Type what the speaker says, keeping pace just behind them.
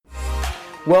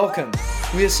Welcome.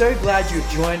 We are so glad you've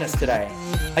joined us today.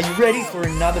 Are you ready for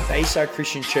another Bayside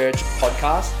Christian Church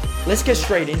podcast? Let's get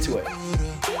straight into it.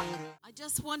 I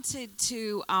just wanted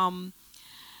to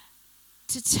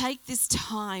take this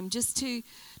time just to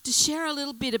share a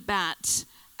little bit about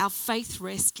our faith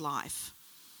rest life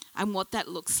and what that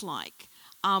looks like.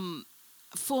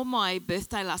 For my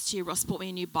birthday last year, Ross bought me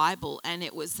a new Bible, and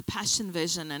it was the Passion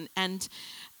version, and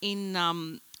in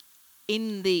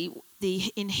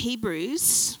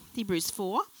Hebrews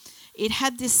 4, it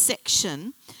had this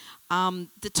section.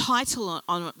 The title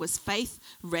on it was Faith,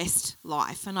 Rest,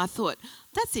 Life. And I thought,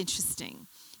 that's interesting.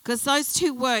 Because those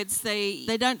two words,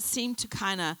 they don't seem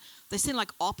to they seem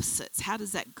like opposites. How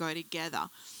does that go together?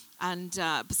 And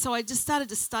so I just started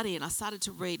to study, and I started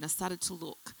to read, and I started to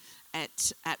look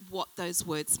at what those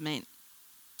words meant.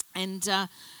 And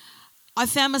I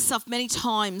found myself many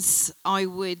times, I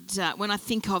would, when I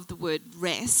think of the word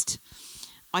rest,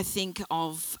 I think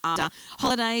of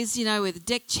holidays, with a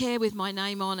deck chair with my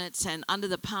name on it and under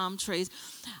the palm trees.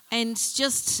 And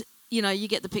just, you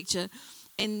get the picture.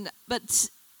 But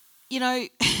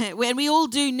when we all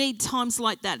do need times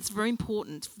like that, it's very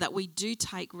important that we do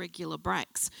take regular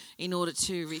breaks in order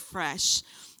to refresh.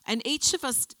 And each of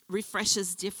us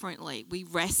refreshes differently. We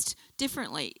rest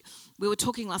differently. We were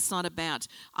talking last night about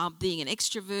being an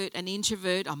extrovert, an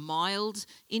introvert, a mild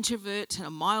introvert, and a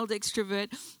mild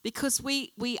extrovert, because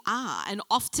we are, and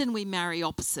often we marry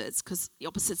opposites, because the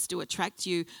opposites do attract.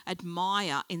 You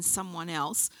admire in someone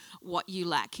else what you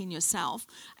lack in yourself,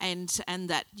 and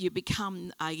that you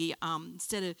become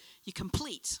instead of, you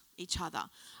complete each other.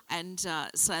 And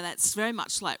so that's very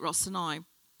much like Ross and I.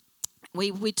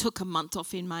 We took a month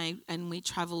off in May, and we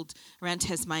travelled around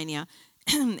Tasmania,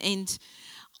 and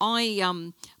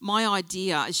my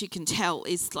idea, as you can tell,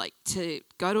 is like to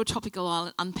go to a tropical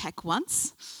island, unpack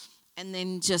once, and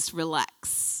then just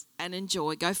relax and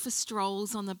enjoy. Go for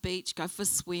strolls on the beach, go for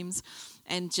swims,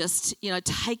 and just,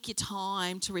 take your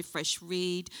time to refresh,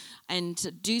 read, and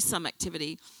to do some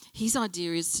activity. His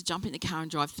idea is to jump in the car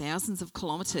and drive thousands of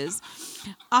kilometres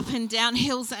up and down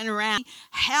hills and around.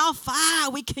 How far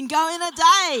we can go in a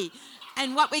day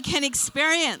and what we can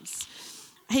experience.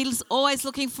 He's always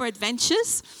looking for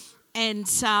adventures, and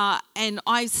it's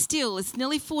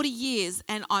nearly 40 years,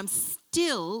 and I'm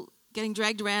still getting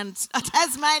dragged around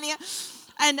Tasmania,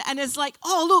 and it's like,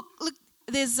 oh, look,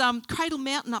 there's Cradle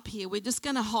Mountain up here. We're just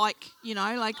going to hike,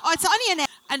 it's only an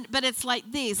hour, but it's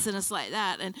like this and it's like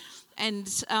that, and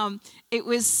it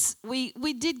was,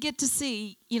 we did get to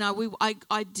see, I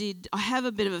have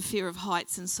a bit of a fear of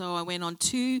heights, and so I went on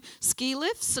 2 ski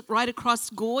lifts right across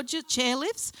gorges, chair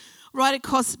lifts, right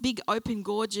across big open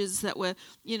gorges that were,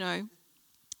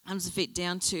 hundreds of feet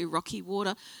down to rocky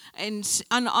water. And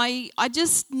I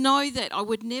just know that I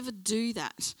would never do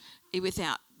that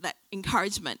without that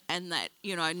encouragement and that,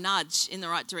 nudge in the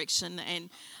right direction. And,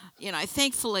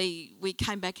 thankfully we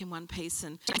came back in one piece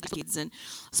and kids. And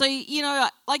so,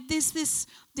 like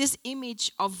this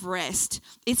image of rest,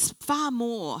 it's far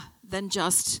more than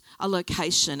just a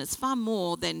location. It's far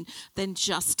more than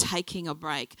just taking a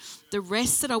break. The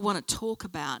rest that I want to talk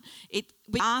about,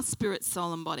 we are spirit,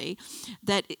 soul and body,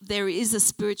 that there is a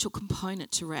spiritual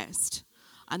component to rest.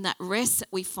 And that rest that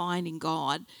we find in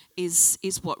God is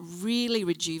what really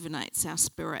rejuvenates our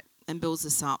spirit and builds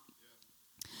us up.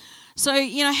 So,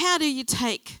 how do you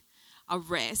take a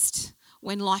rest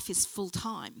when life is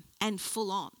full-time and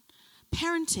full-on?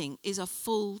 Parenting is a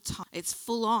full-time. It's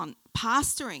full-on.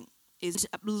 Pastoring is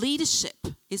leadership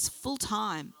is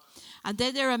full-time. And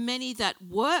then there are many that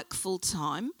work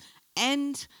full-time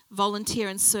and volunteer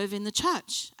and serve in the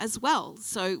church as well.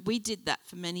 So we did that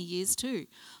for many years too.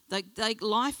 Like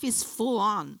life is full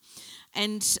on,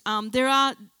 and there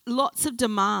are lots of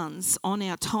demands on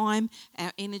our time,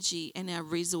 our energy, and our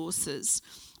resources.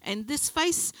 And this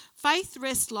faith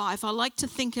rest life, I like to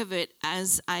think of it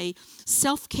as a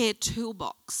self-care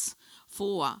toolbox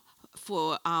for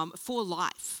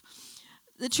life.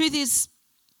 The truth is,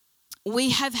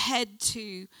 we have had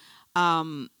to.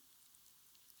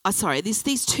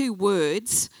 These 2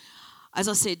 words, as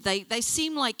I said, they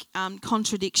seem like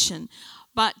contradiction.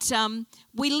 But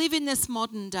we live in this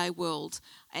modern day world,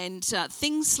 and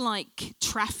things like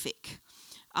traffic,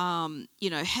 how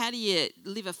do you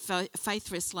live a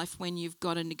faith rest life when you've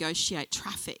got to negotiate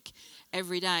traffic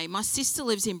every day? My sister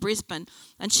lives in Brisbane,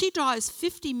 and she drives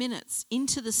 50 minutes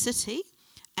into the city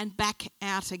and back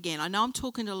out again. I know I'm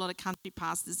talking to a lot of country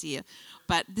pastors here,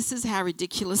 but this is how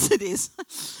ridiculous it is.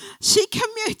 She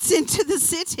commutes into the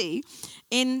city,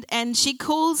 and she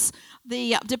calls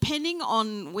depending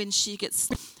on when she gets,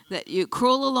 that you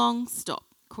crawl along, stop,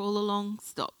 crawl along,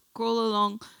 stop, crawl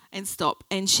along, and stop.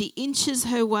 And she inches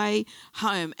her way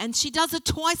home. And she does it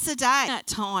twice a day, that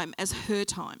time as her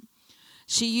time.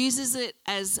 She uses it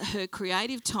as her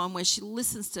creative time where she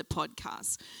listens to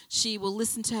podcasts. She will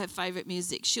listen to her favourite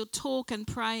music. She'll talk and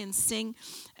pray and sing.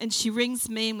 And she rings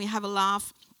me and we have a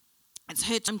laugh. It's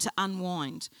her time to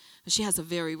unwind. She has a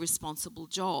very responsible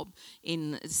job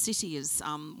in the city as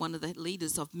one of the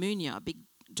leaders of Munya, a big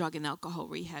drug and alcohol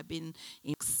rehab in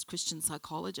Christian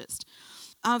psychologist.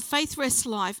 Faith Rest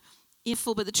Life,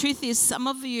 but the truth is some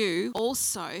of you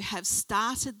also have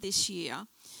started this year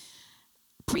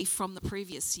from the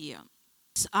previous year.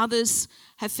 Others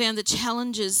have found the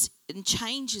challenges and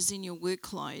changes in your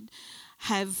workload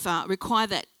have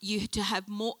required that you to have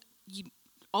more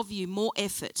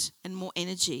effort and more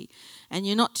energy, and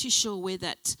you're not too sure where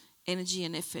that energy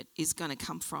and effort is going to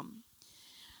come from.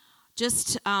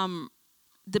 Just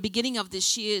the beginning of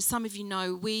this year, some of you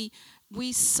know, we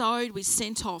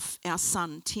sent off our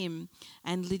son Tim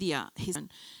and Lydia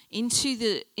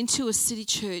into a city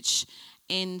church,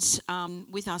 and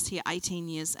with us here 18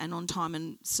 years and on time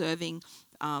and serving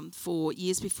for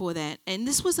years before that. And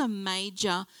this was a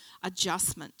major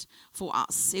adjustment for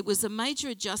us. It was a major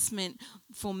adjustment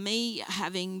for me,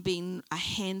 having been a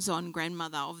hands-on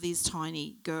grandmother of these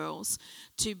tiny girls,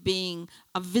 to being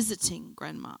a visiting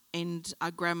grandma and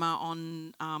a grandma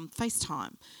on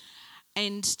FaceTime,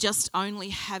 and just only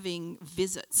having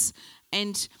visits.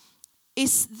 And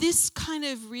it's this kind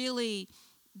of really,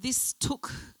 this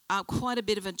took quite a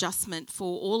bit of adjustment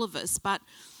for all of us. But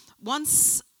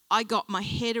once I got my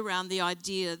head around the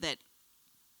idea that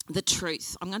the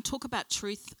truth, I'm going to talk about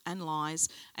truth and lies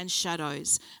and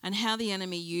shadows and how the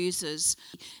enemy uses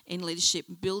in leadership,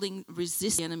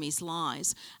 resist the enemy's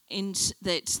lies, and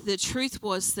that the truth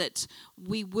was that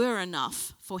we were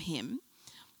enough for him.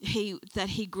 That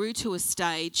he grew to a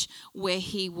stage where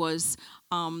he was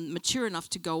mature enough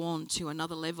to go on to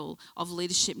another level of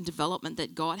leadership and development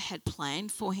that God had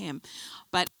planned for him.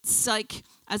 But it's like,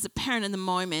 as a parent in the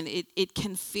moment, it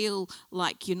can feel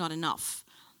like you're not enough.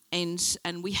 And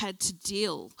we had to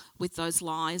deal with those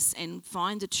lies and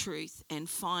find the truth and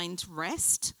find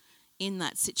rest in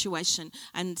that situation.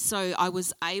 And so I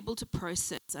was able to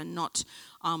process and not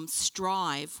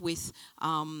strive with,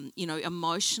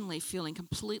 emotionally feeling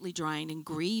completely drained and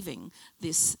grieving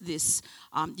this.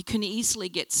 You can easily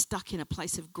get stuck in a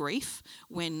place of grief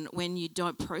when you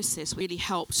don't process. It really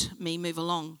helped me move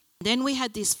along. Then we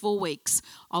had these 4 weeks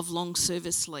of long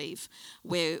service leave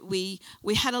where we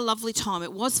had a lovely time.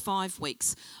 It was 5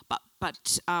 weeks,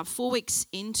 but 4 weeks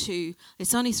into,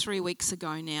 it's only 3 weeks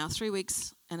ago now, 3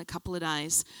 weeks and a couple of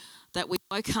days, that we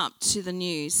woke up to the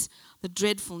news, the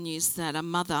dreadful news that a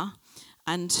mother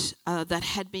and that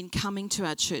had been coming to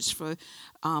our church for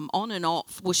on and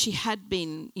off. Well, she had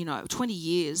been, 20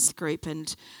 years group,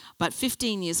 but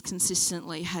 15 years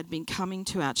consistently had been coming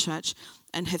to our church,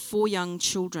 and her 4 young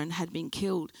children had been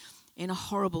killed in a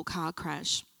horrible car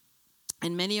crash.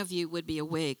 And many of you would be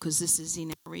aware because this is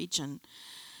in our region.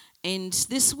 And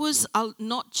this was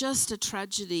not just a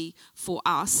tragedy for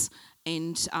us,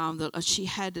 and she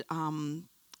had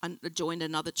joined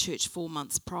another church 4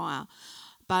 months prior,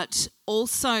 but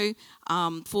also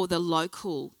for the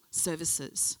local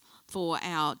services, for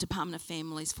our Department of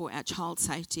Families, for our child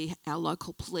safety, our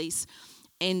local police,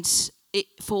 and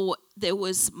there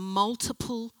was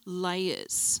multiple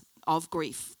layers of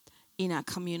grief in our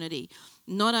community,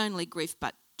 not only grief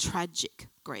but tragic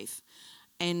grief.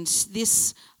 And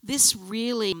this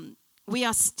really, we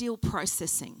are still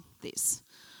processing this.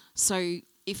 So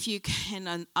if you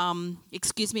can,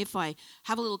 excuse me if I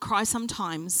have a little cry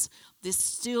sometimes, there's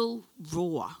still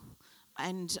raw.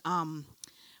 And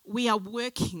we are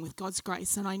working with God's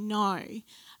grace, and I know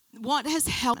what has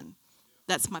helped.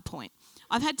 That's my point.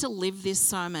 I've had to live this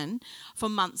sermon for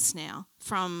months now,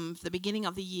 from the beginning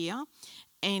of the year,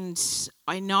 and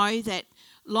I know that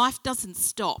life doesn't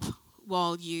stop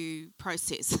while you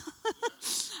process.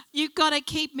 You've got to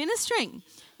keep ministering.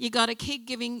 You've got to keep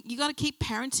giving. You've got to keep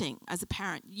parenting as a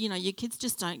parent. Your kids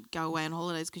just don't go away on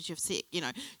holidays because you're sick.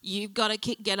 You've got to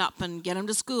get up and get them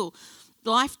to school.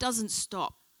 Life doesn't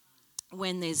stop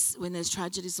when there's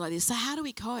tragedies like this. So how do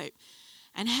we cope?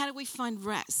 And how do we find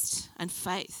rest and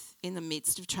faith in the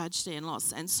midst of tragedy and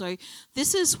loss? And so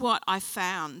this is what I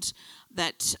found,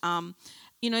 that,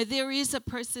 there is a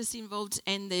process involved,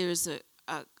 and there is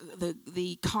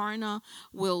the coroner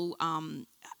will,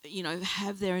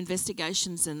 have their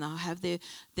investigations, and they'll have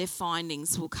their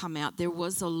findings will come out. There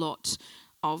was a lot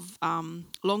of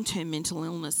long-term mental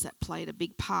illness that played a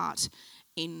big part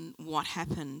in what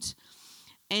happened.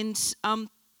 And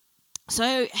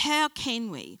so how can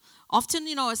we? Often,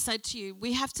 I say to you,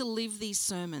 we have to live these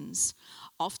sermons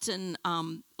often a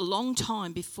long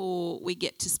time before we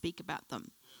get to speak about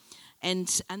them.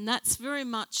 And that's very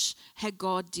much how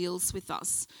God deals with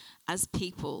us as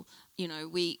people. You know,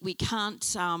 we can't,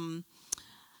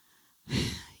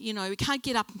 we can't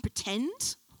get up and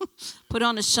pretend, put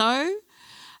on a show.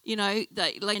 You know,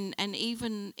 and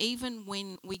even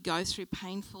when we go through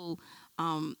painful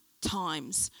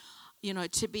times, you know,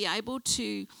 to be able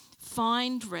to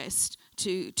find rest,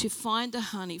 to find the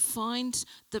honey, find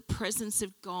the presence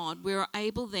of God, we're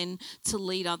able then to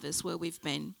lead others where we've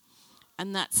been.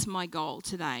 And that's my goal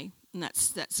today. And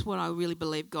that's what I really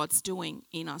believe God's doing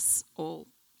in us all.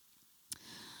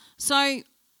 So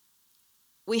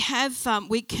we have,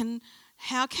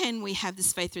 how can we have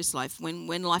this faith-rest life when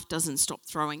life doesn't stop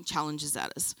throwing challenges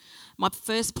at us? My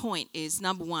first point is,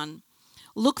 number one,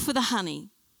 look for the honey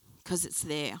because it's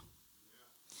there.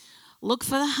 Look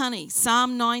for the honey.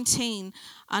 Psalm 19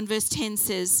 and verse 10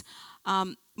 says,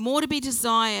 more to be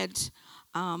desired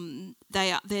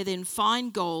they're than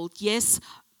fine gold, yes,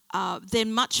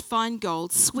 than much fine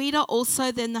gold, sweeter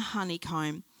also than the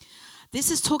honeycomb.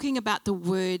 This is talking about the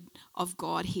word of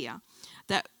God here,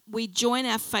 that we join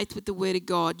our faith with the word of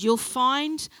God. You'll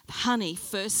find honey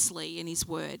firstly in his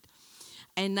word.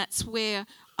 And that's where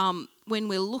when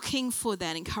we're looking for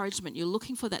that encouragement, you're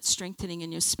looking for that strengthening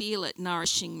and you feel it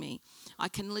nourishing me. I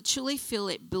can literally feel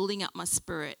it building up my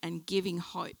spirit and giving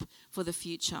hope for the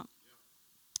future.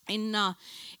 In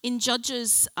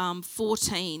Judges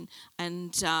 14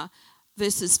 and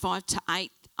verses 5 to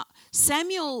 8,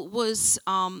 Samuel was,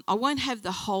 I won't have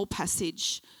the whole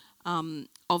passage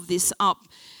of this up.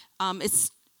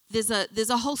 There's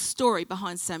a whole story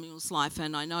behind Samuel's life,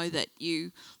 and I know that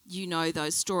you know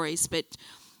those stories. But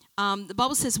the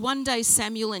Bible says one day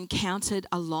Samuel encountered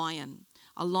a lion.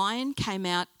 A lion came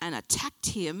out and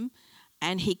attacked him,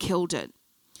 and he killed it.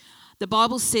 The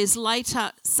Bible says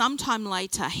sometime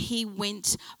later, he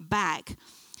went back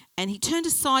and he turned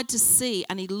aside to see,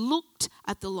 and he looked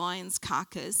at the lion's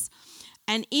carcass,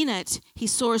 and in it he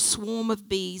saw a swarm of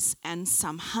bees and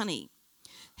some honey.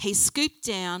 He scooped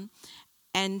down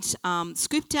and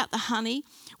scooped out the honey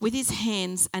with his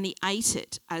hands, and he ate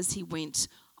it as he went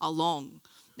along.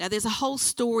 Now, there's a whole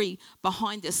story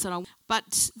behind this,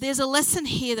 but there's a lesson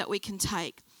here that we can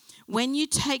take. When you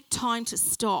take time to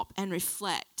stop and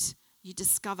reflect, you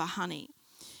discover honey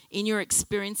in your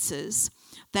experiences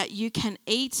that you can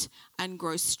eat and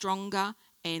grow stronger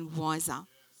and wiser.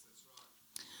 Yes, that's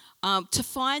right. To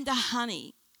find the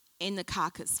honey in the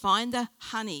carcass, find the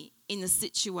honey in the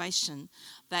situation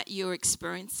that you're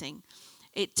experiencing.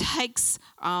 It takes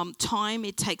time.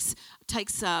 It takes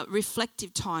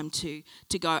reflective time to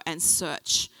go and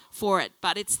search for it,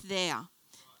 but it's there,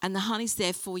 and the honey's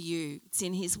there for you. It's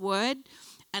in His Word,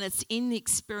 and it's in the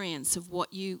experience of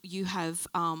what you have,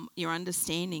 your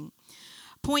understanding.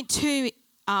 Point 2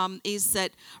 is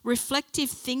that reflective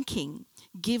thinking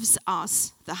gives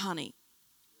us the honey.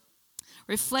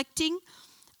 Reflecting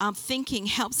thinking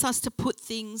helps us to put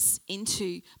things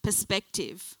into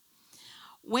perspective.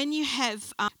 When you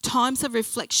have times of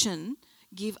reflection,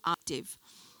 give active.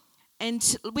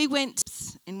 And we went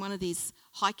in one of these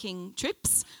hiking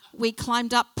trips. We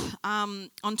climbed up on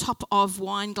top of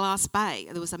Wineglass Bay.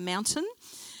 There was a mountain,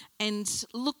 and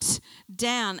looked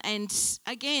down. And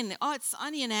again, it's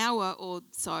only an hour or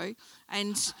so.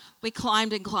 And we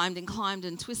climbed and climbed and climbed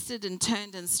and twisted and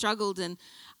turned and struggled and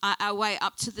our way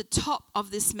up to the top of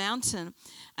this mountain.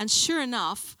 And sure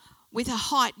enough, with a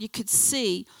height, you could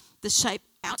see the shape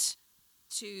out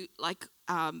to like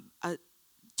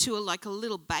a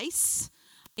little base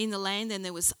in the land, and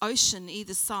there was ocean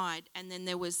either side, and then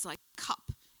there was like a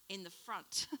cup in the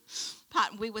front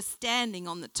part. We were standing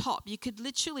on the top. You could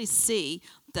literally see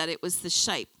that it was the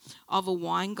shape of a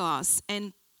wine glass.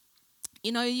 And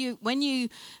you know, when you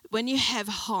have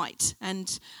height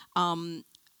and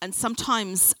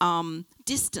sometimes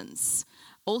distance,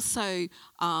 also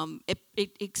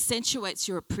it accentuates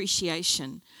your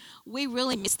appreciation. We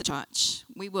really missed the church.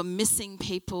 We were missing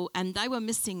people, and they were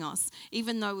missing us,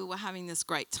 even though we were having this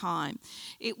great time.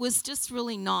 It was just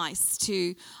really nice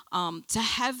to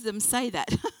have them say that.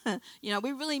 You know,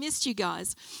 we really missed you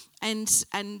guys,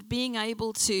 and being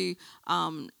able to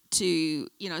sort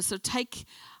of take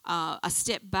a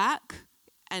step back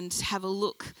and have a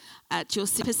look at your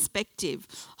perspective.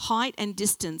 Height and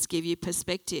distance give you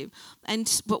perspective.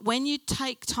 But when you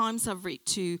take times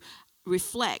to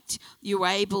reflect, you're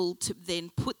able to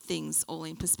then put things all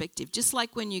in perspective. Just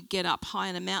like when you get up high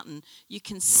on a mountain, you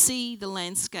can see the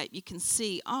landscape. You can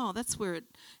see, oh, that's where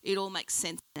it all makes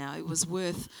sense now. It was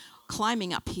worth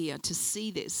climbing up here to see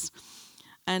this.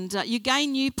 And you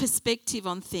gain new perspective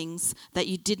on things that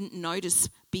you didn't notice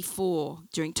before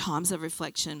during times of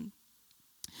reflection.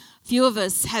 Few of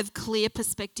us have clear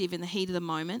perspective in the heat of the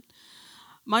moment.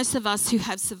 Most of us who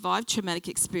have survived traumatic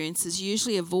experiences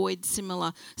usually avoid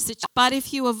similar situations. But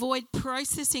if you avoid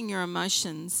processing your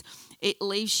emotions, it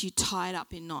leaves you tied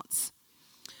up in knots.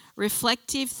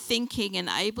 Reflective thinking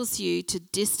enables you to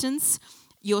distance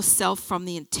yourself from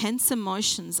the intense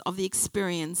emotions of the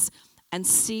experience and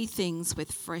see things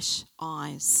with fresh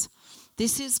eyes.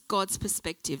 This is God's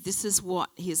perspective. This is what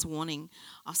He is wanting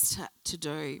us to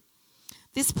do.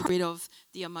 This rid of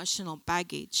the emotional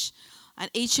baggage. And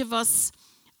each of us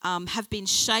have been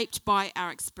shaped by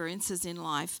our experiences in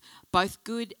life, both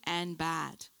good and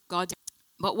bad.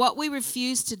 But what we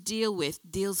refuse to deal with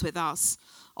deals with us,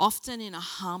 often in a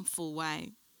harmful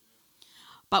way.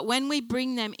 But when we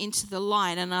bring them into the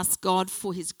light and ask God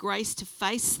for His grace to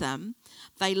face them,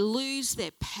 they lose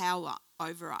their power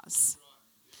over us.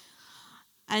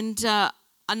 And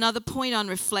another point on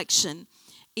reflection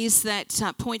is that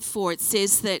point 4, it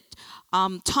says that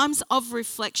times of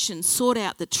reflection sort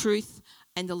out the truth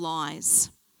and the lies.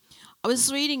 I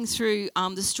was reading through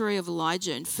the story of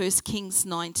Elijah in 1 Kings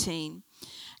 19,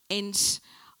 and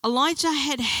Elijah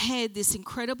had this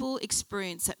incredible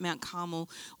experience at Mount Carmel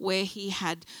where he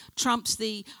had trumped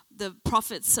the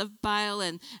prophets of Baal,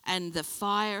 and the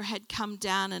fire had come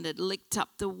down and had licked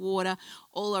up the water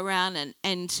all around,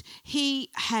 and he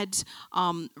had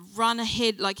run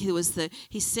ahead, like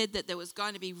he said that there was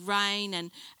going to be rain,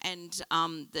 and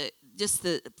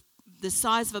the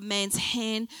size of a man's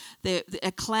hand,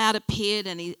 a cloud appeared,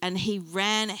 and he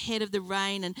ran ahead of the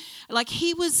rain, and like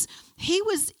he was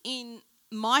in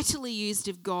mightily used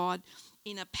of God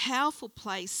in a powerful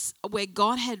place where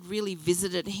God had really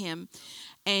visited him,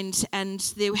 and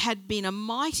there had been a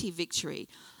mighty victory,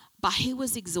 but he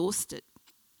was exhausted,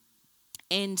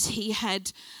 and he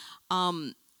had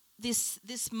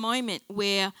this moment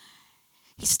where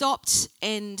he stopped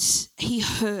and he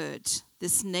heard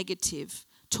this negative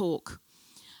talk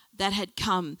that had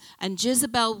come, and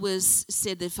Jezebel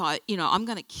said that I'm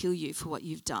going to kill you for what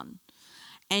you've done.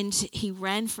 And he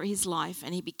ran for his life,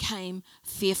 and he became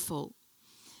fearful.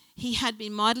 He had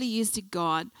been mightily used of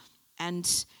God,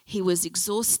 and he was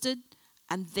exhausted,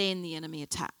 and then the enemy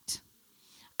attacked.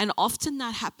 And often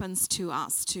that happens to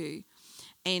us too.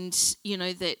 And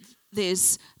that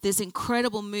there's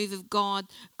incredible move of God.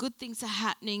 Good things are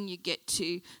happening. You get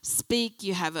to speak.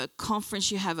 You have a conference.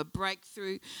 You have a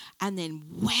breakthrough, and then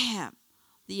wham,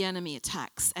 the enemy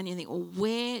attacks. And you think, well,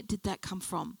 where did that come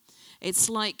from? It's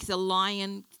like the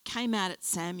lion came out at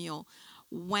Samuel,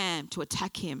 wham, to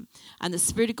attack him. And the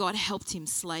Spirit of God helped him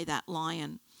slay that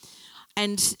lion.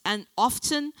 And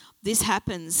often this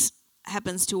happens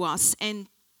to us. And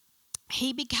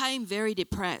he became very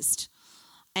depressed.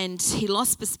 And he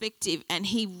lost perspective, and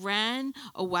he ran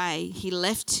away. He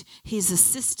left his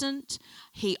assistant.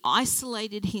 He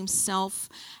isolated himself,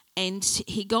 and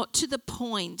he got to the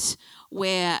point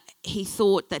where he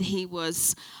thought that he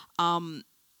was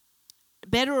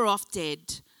better off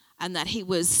dead, and that he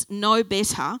was no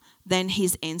better than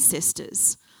his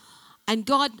ancestors. And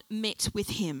God met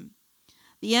with him.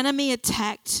 The enemy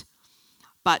attacked,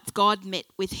 but God met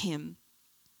with him.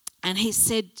 And he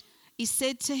said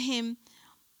to him,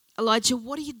 Elijah,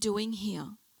 what are you doing here?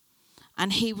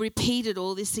 And he repeated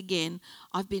all this again.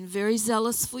 I've been very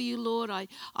zealous for you, Lord.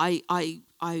 I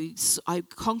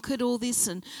conquered all this,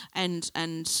 and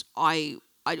I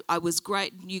was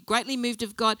great. You greatly moved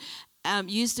of God,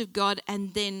 used of God,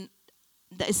 and then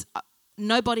there's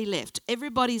nobody left.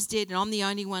 Everybody's dead, and I'm the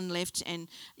only one left. And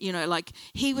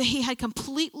he had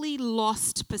completely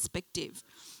lost perspective,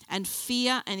 and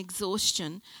fear and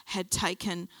exhaustion had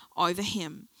taken over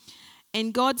him.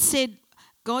 And God said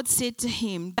to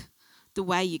him, the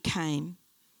way you came,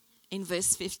 in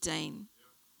verse 15.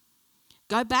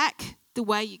 Go back the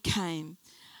way you came.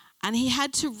 And he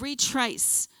had to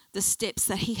retrace the steps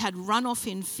that he had run off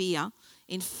in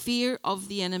fear of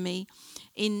the enemy,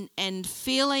 and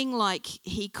feeling like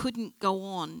he couldn't go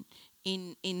on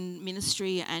in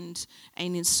ministry and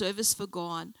in service for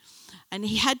God. And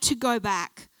he had to go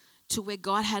back to where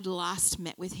God had last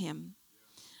met with him.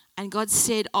 And God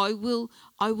said, I will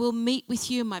meet with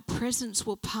you. My presence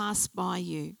will pass by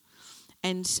you.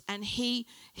 And he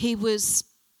was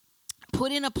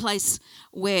put in a place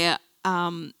where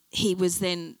he was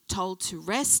then told to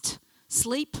rest,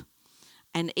 sleep,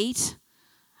 and eat.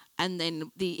 And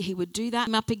then he would do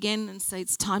that up again and say,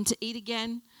 it's time to eat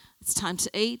again. It's time to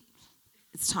eat.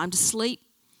 It's time to sleep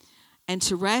and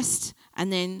to rest.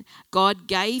 And then God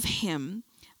gave him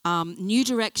new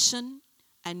direction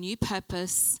and new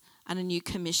purpose and a new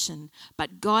commission.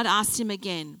 But God asked him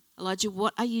again, Elijah,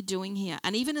 what are you doing here?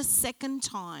 And even a second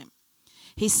time,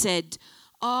 he said,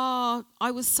 oh,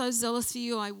 I was so zealous for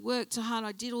you. I worked hard.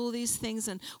 I did all these things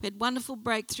and we had wonderful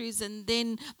breakthroughs. And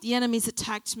then the enemies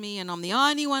attacked me and I'm the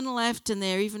only one left and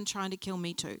they're even trying to kill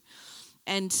me too.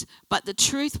 But the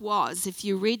truth was, if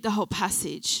you read the whole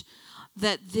passage,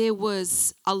 that there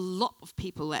was a lot of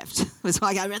people left. It was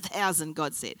like over 1,000,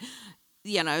 God said.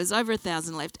 It was over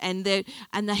 1,000 left. And that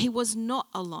he was not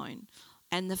alone.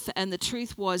 And the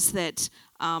truth was that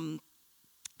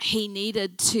he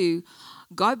needed to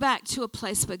go back to a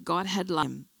place where God had loved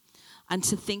him and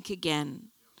to think again.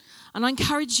 And I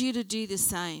encourage you to do the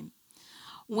same.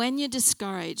 When you're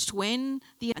discouraged, and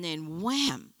then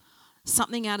wham,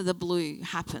 something out of the blue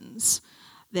happens,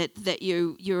 that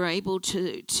you're able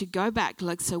to go back.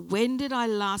 Like, so when did I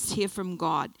last hear from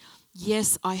God?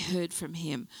 Yes, I heard from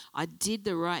him. I did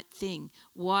the right thing.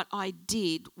 What I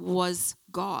did was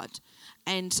God.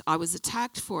 And I was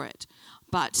attacked for it.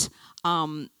 But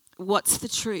what's the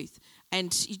truth?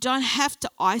 And you don't have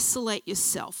to isolate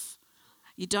yourself.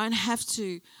 You don't have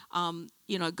to,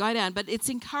 go down. But it's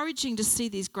encouraging to see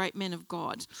these great men of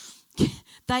God.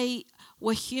 They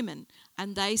were human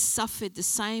and they suffered the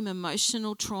same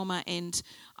emotional trauma and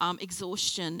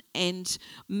exhaustion. And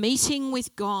meeting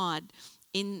with God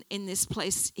in this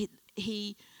place,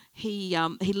 he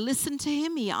listened to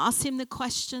him. He asked him the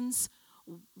questions.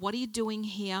 What are you doing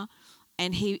here?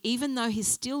 And he, even though he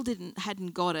still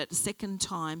hadn't got it a second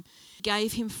time,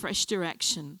 gave him fresh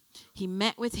direction. He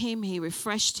met with him, he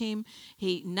refreshed him,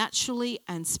 he naturally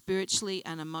and spiritually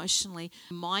and emotionally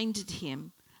reminded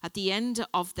him. At the end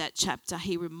of that chapter,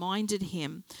 he reminded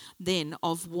him then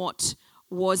of what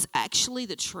was actually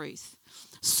the truth.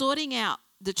 Sorting out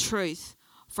the truth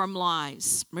from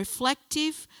lies,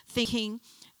 reflective thinking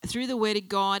through the Word of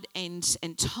God and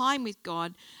time with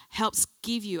God helps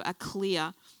give you a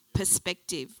clear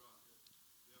perspective.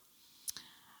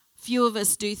 Few of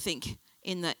us do think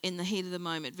in the heat of the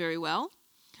moment very well.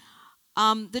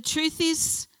 The truth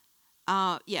is,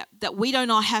 that we do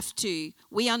not have to.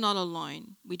 We are not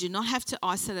alone. We do not have to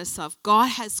isolate ourselves. God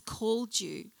has called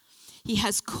you. He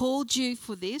has called you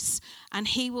for this, and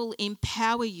he will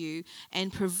empower you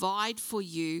and provide for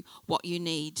you what you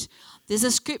need. There's a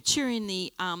scripture in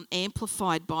the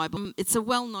Amplified Bible. It's a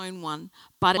well-known one,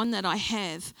 but one that I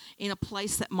have in a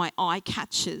place that my eye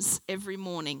catches every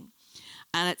morning.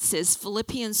 And it says,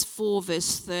 Philippians 4,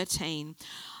 verse 13,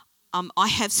 I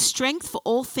have strength for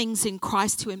all things in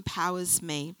Christ who empowers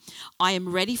me. I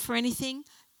am ready for anything,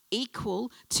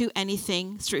 equal to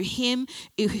anything through him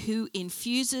who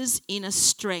infuses inner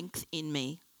strength in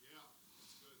me.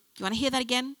 Do you want to hear that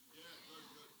again?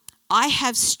 I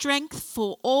have strength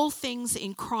for all things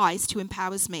in Christ who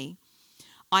empowers me.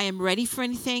 I am ready for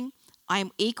anything. I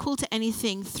am equal to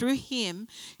anything through him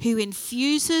who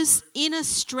infuses inner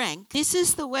strength. This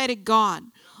is the word of God.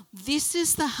 This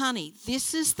is the honey.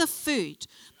 This is the food.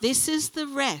 This is the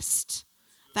rest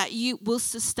that you will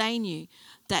sustain you.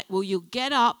 You'll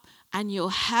get up and you'll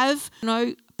have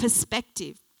no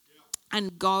perspective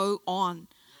and go on.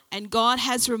 And God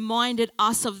has reminded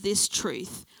us of this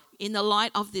truth in the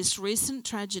light of this recent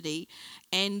tragedy,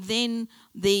 and then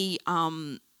the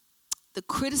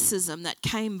criticism that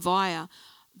came via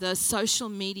the social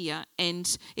media,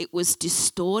 and it was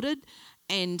distorted,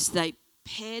 and they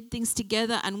paired things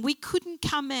together, and we couldn't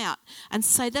come out and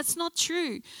say that's not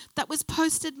true. That was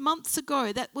posted months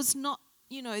ago. That was not,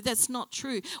 that's not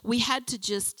true. We had to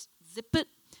just zip it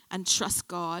and trust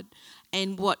God.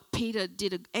 And what Peter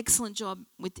did an excellent job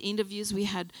with the interviews. We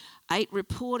had 8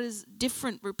 reporters,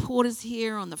 different reporters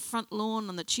here on the front lawn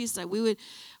on the Tuesday.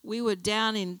 We were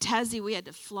down in Tassie. We had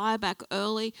to fly back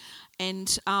early,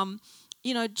 and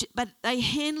but they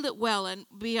handled it well, and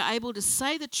we are able to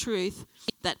say the truth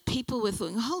that people were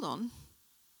thinking, hold on,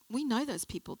 we know those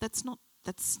people. That's not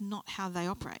how they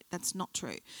operate. That's not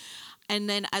true. And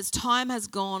then as time has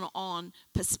gone on,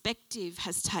 perspective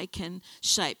has taken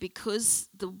shape because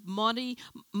the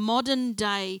modern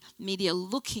day media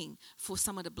looking for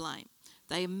someone to blame.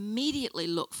 They immediately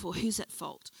look for who's at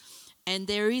fault. And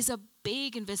there is a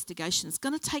big investigation. It's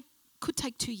could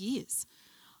take 2 years.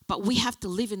 But we have to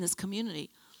live in this community.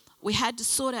 We had to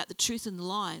sort out the truth and the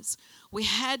lies. We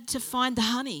had to find the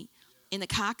honey in the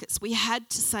carcass. We had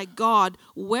to say, God,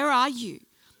 where are you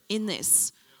in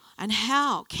this? And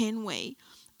how can we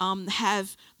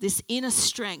have this inner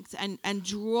strength and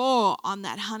draw on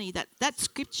that honey? That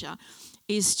scripture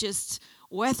is just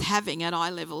worth having at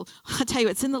eye level. I tell you,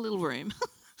 it's in the little room.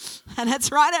 And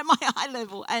it's right at my eye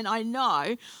level. And I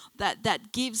know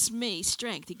that gives me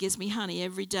strength. It gives me honey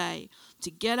every day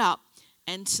to get up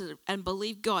and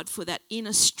believe God for that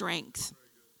inner strength.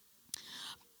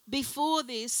 Before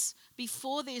this,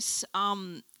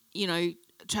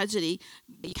 tragedy,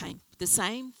 he came. The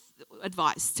same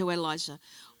advice to Elijah.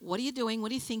 What are you doing?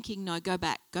 What are you thinking? No, go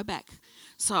back.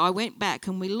 So I went back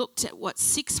and we looked at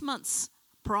 6 months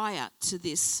prior to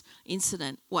this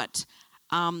incident, what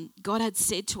God had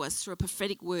said to us through a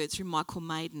prophetic word through Michael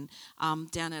Maiden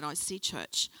down at IC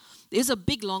Church. There's a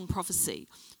big, long prophecy.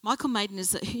 Michael Maiden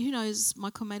who knows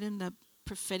Michael Maiden, the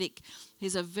prophetic?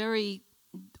 He's a very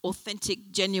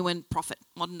authentic, genuine prophet,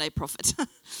 modern day prophet.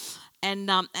 And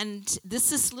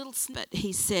this little snippet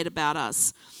he said about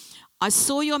us. I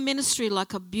saw your ministry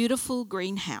like a beautiful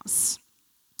greenhouse,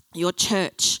 your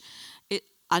church,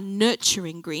 a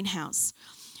nurturing greenhouse.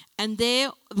 And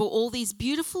there were all these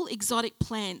beautiful exotic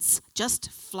plants just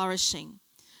flourishing.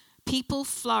 People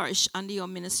flourish under your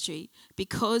ministry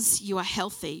because you are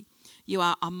healthy. You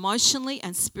are emotionally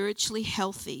and spiritually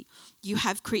healthy. You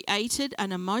have created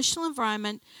an emotional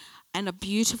environment and a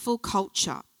beautiful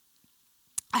culture.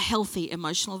 A healthy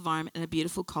emotional environment and a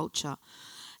beautiful culture.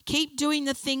 Keep doing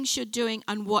the things you're doing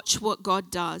and watch what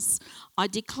God does. I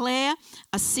declare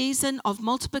a season of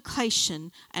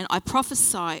multiplication and I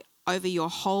prophesy over your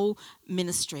whole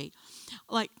ministry.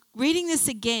 Like reading this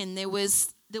again, there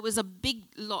was a big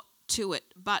lot to it,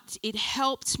 but it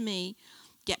helped me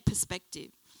get perspective.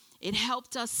 It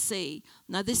helped us see,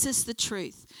 now this is the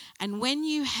truth. And when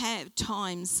you have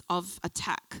times of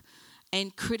attack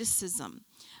and criticism,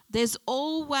 there's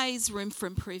always room for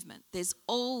improvement. There's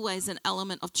always an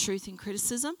element of truth in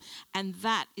criticism, and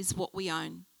that is what we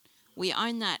own. We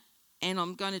own that, and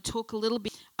I'm going to talk a little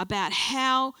bit about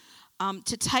how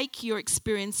to take your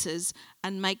experiences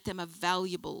and make them a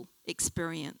valuable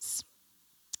experience.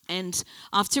 And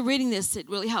after reading this, it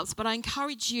really helps. But I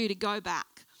encourage you to go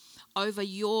back over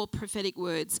your prophetic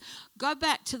words. Go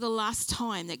back to the last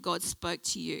time that God spoke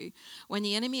to you, when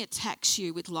the enemy attacks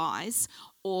you with lies,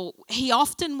 or he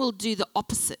often will do the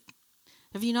opposite.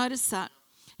 Have you noticed that?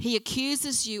 He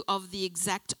accuses you of the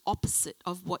exact opposite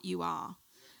of what you are.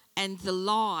 And the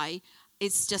lie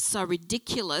is just so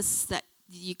ridiculous that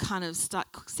you kind of start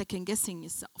second guessing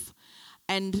yourself.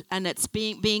 And it's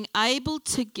being able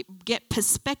to get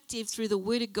perspective through the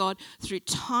Word of God, through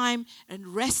time and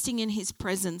resting in His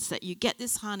presence, that you get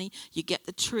this honey, you get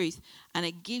the truth, and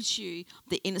it gives you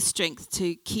the inner strength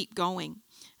to keep going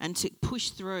and to push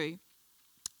through.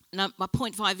 Now, my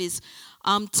point 5 is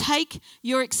take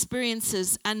your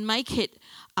experiences and make it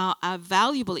a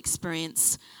valuable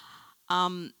experience.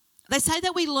 They say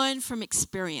that we learn from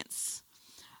experience,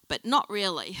 but not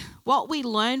really. What we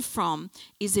learn from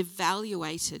is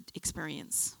evaluated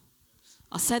experience.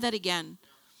 I'll say that again.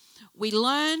 We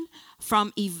learn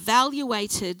from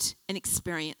evaluated an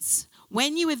experience.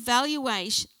 When you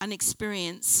evaluate an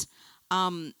experience,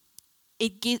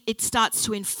 it starts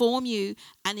to inform you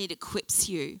and it equips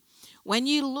you. When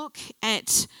you look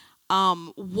at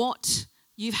what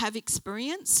you have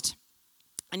experienced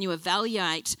and you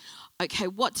evaluate, okay,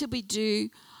 what did we do?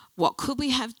 What could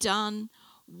we have done?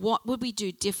 What would we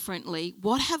do differently?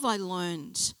 What have I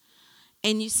learned?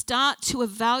 And you start to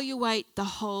evaluate the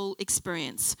whole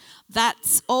experience.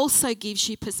 That also gives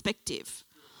you perspective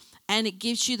and it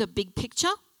gives you the big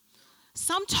picture.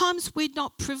 Sometimes we're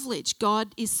not privileged.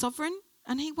 God is sovereign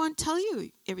and He won't tell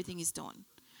you everything He's doing.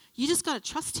 You just got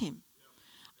to trust Him.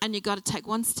 And you've got to take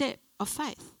one step of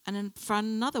faith and then for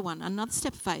another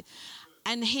step of faith.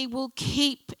 And He will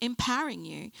keep empowering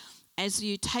you as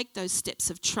you take those steps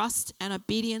of trust and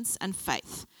obedience and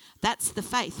faith. That's the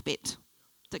faith bit.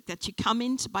 That you come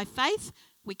into by faith,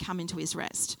 we come into His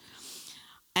rest.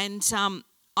 And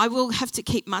I will have to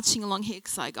keep marching along here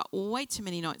because I got way too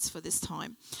many notes for this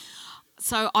time.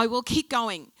 So I will keep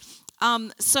going.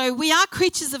 So we are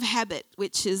creatures of habit,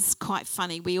 which is quite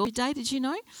funny. We all every day, did you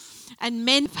know? And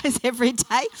men every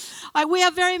day. We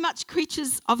are very much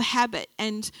creatures of habit,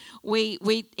 and we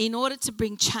in order to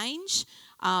bring change,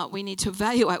 we need to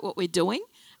evaluate what we're doing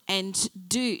and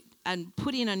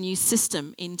put in a new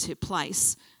system into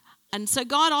place. And so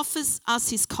God offers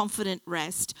us His confident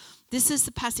rest. This is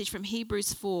the passage from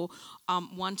Hebrews 4,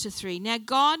 1-3. Now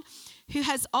God, who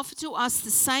has offered to us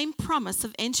the same promise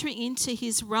of entering into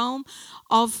His realm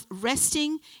of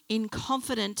resting in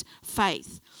confident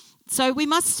faith. So we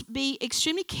must be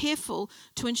extremely careful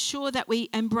to ensure that we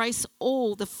embrace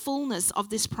all the fullness of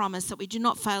this promise, that we do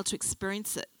not fail to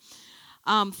experience it.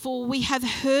 For we have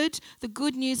heard the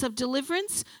good news of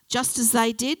deliverance, just as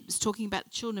they did. It's talking about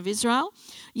the children of Israel.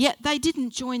 Yet they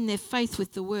didn't join their faith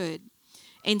with the word.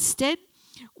 Instead,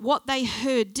 what they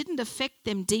heard didn't affect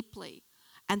them deeply,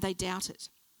 and they doubted.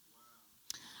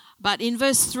 But in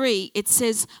verse 3, it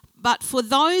says, But for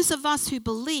those of us who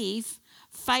believe,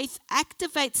 faith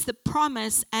activates the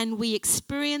promise and we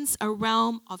experience a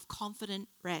realm of confident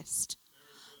rest.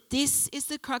 This is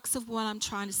the crux of what I'm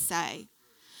trying to say.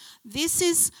 This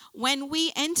is when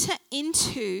we enter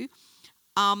into,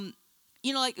 like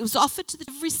it was offered to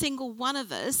every single one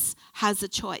of us has a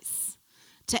choice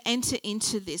to enter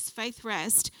into this faith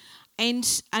rest.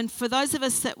 And for those of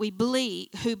us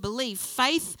who believe,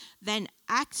 faith then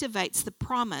activates the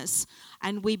promise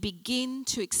and we begin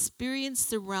to experience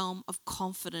the realm of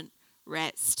confident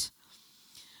rest.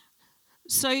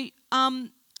 So, and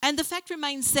the fact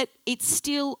remains that it's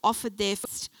still offered there.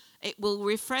 It will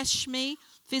refresh me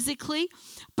physically,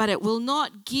 but it will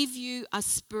not give you a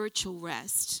spiritual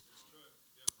rest.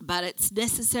 But it's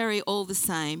necessary all the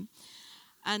same.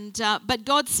 And but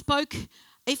God spoke.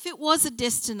 If it was a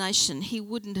destination, he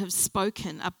wouldn't have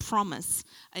spoken a promise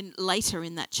and later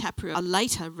in that chapter, a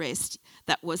later rest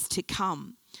that was to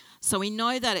come. So we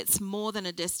know that it's more than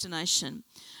a destination.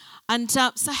 And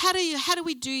so how do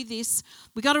we do this?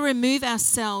 We've got to remove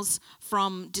ourselves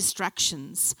from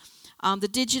distractions. The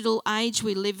digital age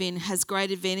we live in has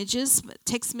great advantages,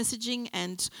 text messaging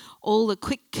and all the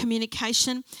quick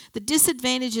communication. The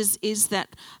disadvantages is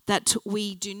that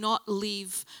we do not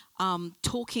live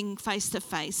talking face to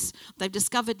face. They've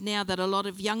discovered now that a lot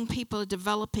of young people are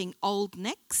developing old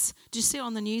necks. Did you see it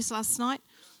on the news last night?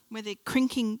 Where they're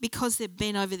crinking because they've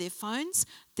been over their phones.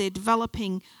 They're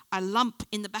developing a lump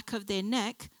in the back of their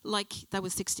neck like they were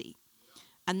 60.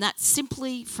 And that's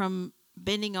simply from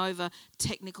bending over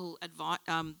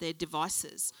their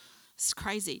devices. It's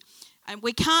crazy. And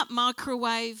we can't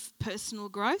microwave personal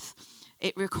growth.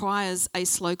 It requires a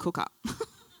slow cooker.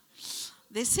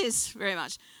 This is very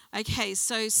much. Okay,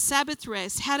 so Sabbath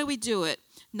rest, how do we do it?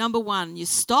 Number 1, you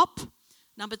stop.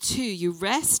 Number 2, you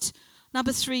rest.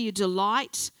 Number 3, you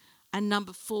delight. And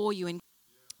number 4,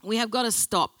 we have got to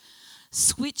stop.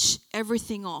 Switch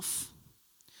everything off.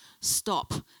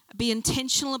 Stop. Be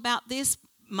intentional about this.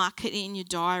 Mark it in your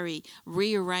diary.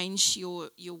 Rearrange your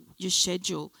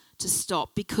schedule to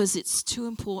stop because it's too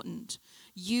important.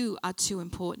 You are too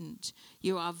important.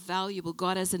 You are valuable.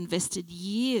 God has invested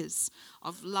years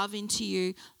of love into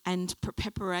you and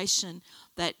preparation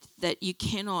that you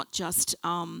cannot just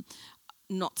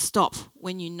not stop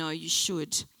when you know you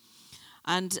should.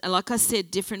 And like I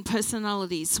said, different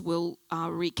personalities will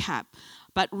recap.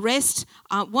 But rest,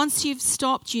 once you've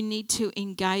stopped, you need to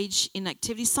engage in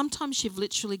activities. Sometimes you've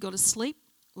literally got to sleep,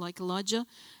 like Elijah.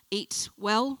 Eat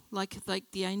well, like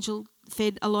the angel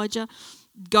fed Elijah.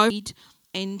 Go eat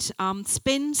and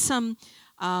spend some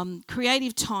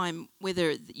creative time,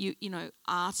 whether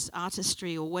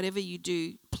artistry or whatever you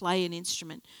do, play an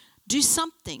instrument. Do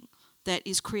something that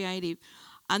is creative.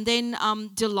 And then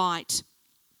delight.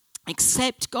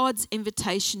 Accept God's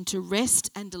invitation to rest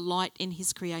and delight in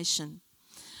his creation.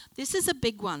 This is a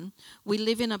big one. We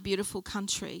live in a beautiful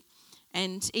country.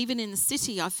 And even in the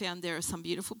city, I found there are some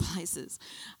beautiful places.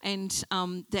 And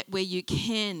that where you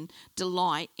can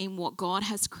delight in what God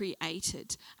has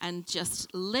created. And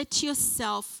just let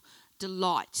yourself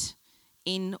delight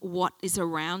in what is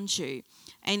around you.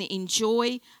 And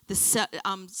enjoy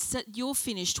your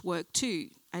finished work too.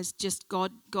 As just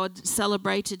God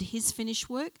celebrated his finished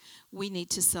work, we need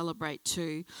to celebrate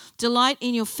too. Delight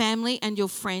in your family and your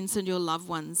friends and your loved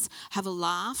ones. Have a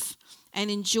laugh and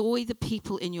enjoy the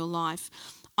people in your life.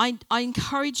 I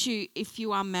encourage you, if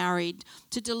you are married,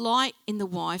 to delight in the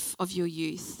wife of your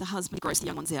youth. The husband grows the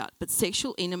young ones out, but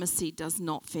sexual intimacy does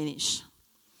not finish.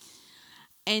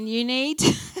 And you need,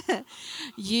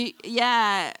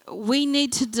 we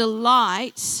need to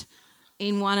delight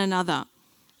in one another.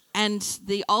 And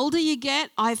the older you get,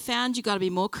 I've found you've got to be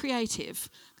more creative.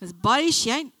 Because buddy, she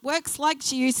ain't works like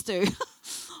she used to.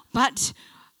 But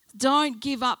don't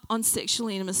give up on sexual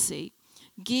intimacy.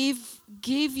 Give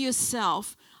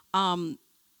yourself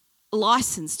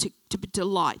license to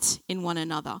delight in one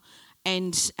another.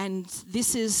 And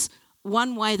this is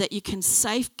one way that you can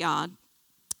safeguard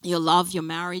your love, your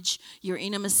marriage, your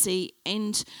intimacy,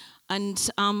 and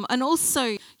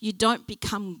also you don't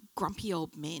become grumpy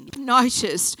old men. I've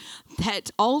noticed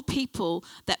that old people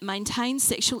that maintain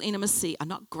sexual intimacy are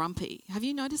not grumpy. Have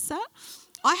you noticed that?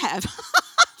 I have.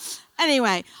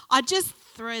 Anyway, I just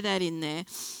throw that in there.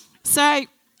 So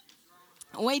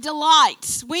we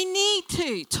delight. We need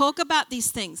to talk about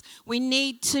these things. We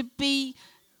need to be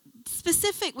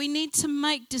specific. We need to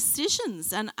make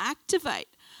decisions and activate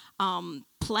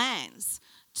plans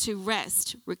to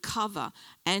rest, recover,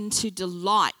 and to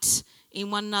delight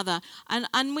in one another.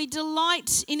 And we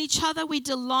delight in each other. We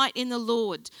delight in the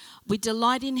Lord. We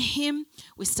delight in him.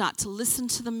 We start to listen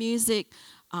to the music,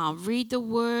 read the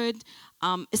word,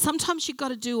 sometimes you've got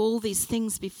to do all these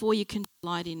things before you can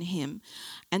delight in him.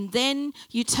 And then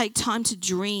you take time to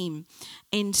dream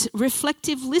and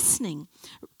reflective listening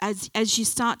as you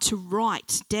start to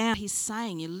write down what he's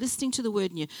saying. You're listening to the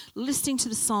word and you're listening to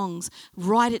the songs.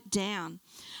 Write it down.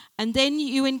 And then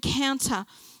you encounter,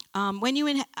 when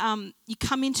you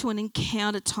come into an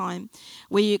encounter time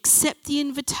where you accept the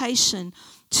invitation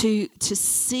to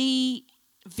see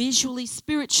visually,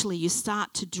 spiritually, you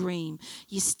start to dream.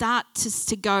 You start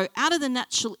to go out of the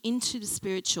natural into the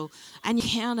spiritual and you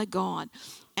encounter God.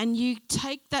 And you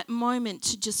take that moment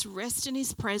to just rest in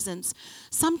his presence.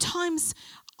 Sometimes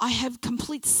I have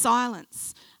complete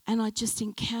silence and I just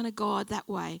encounter God that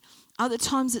way. Other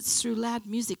times it's through loud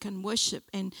music and worship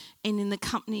and in the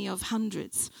company of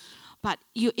hundreds. But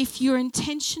if you're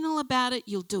intentional about it,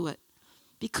 you'll do it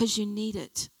because you need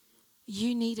it.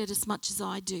 You need it as much as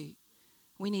I do.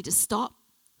 We need to stop,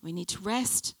 we need to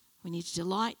rest, we need to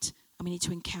delight, and we need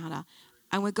to encounter.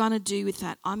 And we're going to do with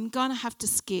that. I'm going to have to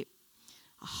skip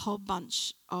a whole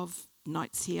bunch of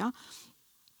notes here.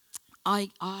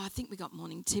 I think we got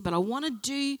morning tea, but I want to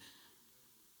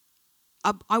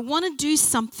do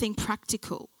something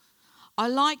practical. I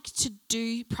like to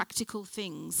do practical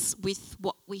things with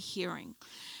what we're hearing.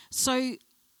 So,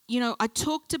 I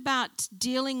talked about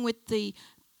dealing with the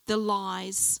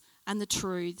lies and the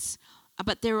truths.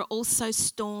 But there are also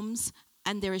storms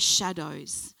and there are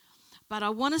shadows. But I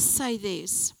want to say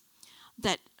this,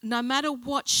 that no matter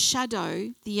what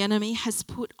shadow the enemy has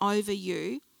put over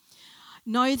you,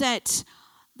 know that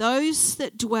those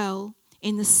that dwell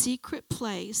in the secret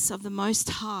place of the Most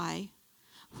High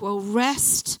will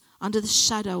rest under the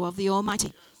shadow of the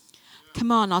Almighty.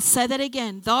 Come on, I'll say that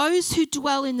again. Those who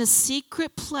dwell in the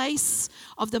secret place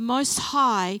of the Most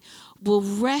High will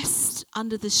rest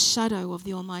under the shadow of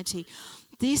the Almighty.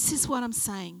 This is what I'm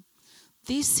saying.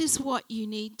 This is what you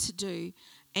need to do.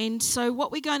 And so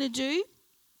what we're going to do,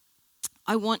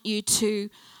 I want you to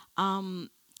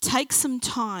take some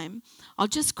time. I'll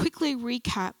just quickly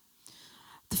recap.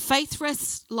 The faith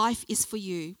rest life is for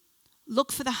you.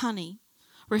 Look for the honey.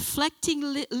 Reflecting,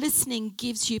 listening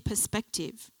gives you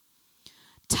perspective.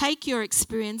 Take your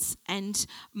experience and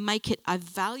make it a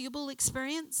valuable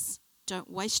experience. Don't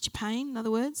waste your pain, in other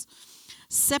words.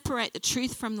 Separate the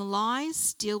truth from the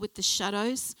lies. Deal with the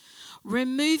shadows.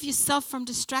 Remove yourself from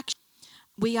distraction.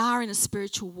 We are in a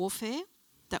spiritual warfare.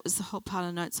 That was the whole part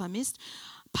of the notes I missed.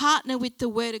 Partner with the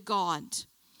Word of God.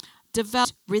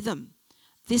 Develop rhythm.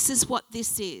 This is what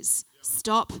this is.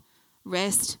 Stop,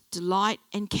 rest, delight,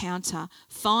 encounter.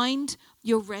 Find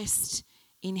your rest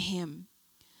in Him.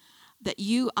 That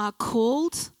you are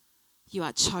called, you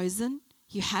are chosen,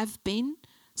 you have been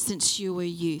since you were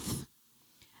youth.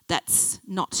 That's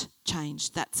not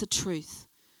changed. That's a truth.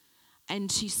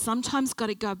 And you sometimes got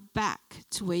to go back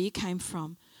to where you came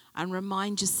from and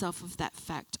remind yourself of that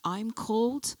fact. I'm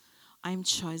called, I'm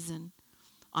chosen,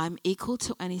 I'm equal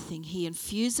to anything. He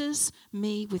infuses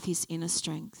me with His inner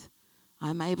strength.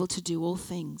 I'm able to do all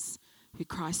things through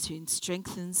Christ who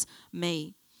strengthens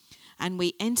me. And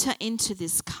we enter into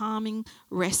this calming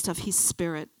rest of His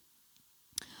Spirit.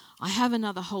 I have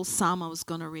another whole psalm I was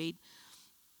going to read.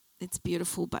 It's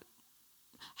beautiful, but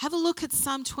have a look at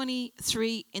Psalm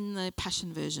 23 in the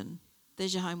Passion Version.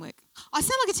 There's your homework. I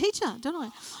sound like a teacher, don't I?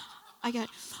 Okay.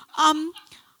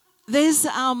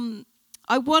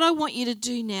 What I want you to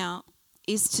do now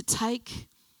is to take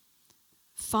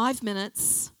 5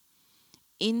 minutes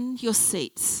in your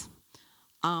seats.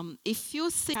 If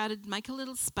you're seated, make a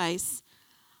little space,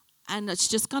 and it's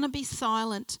just going to be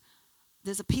silent.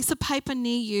 There's a piece of paper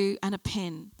near you and a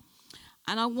pen.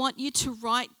 And I want you to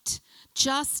write,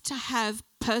 just to have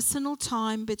personal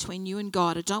time between you and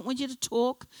God. I don't want you to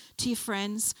talk to your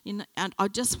friends. And I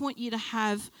just want you to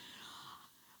have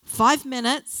 5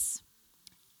 minutes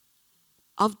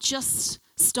of just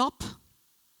stop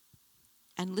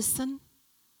and listen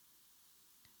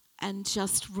and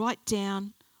just write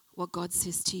down what God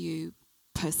says to you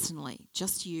personally.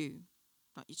 Just you,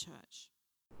 not your church.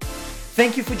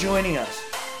 Thank you for joining us.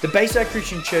 The Bayside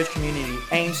Christian Church community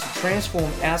aims to transform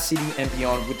our city and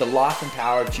beyond with the life and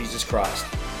power of Jesus Christ.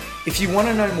 If you want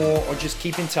to know more or just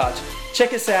keep in touch,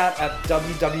 check us out at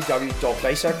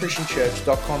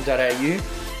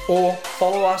www.baysidechristianchurch.com.au or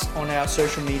follow us on our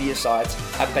social media sites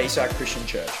at Bayside Christian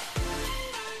Church.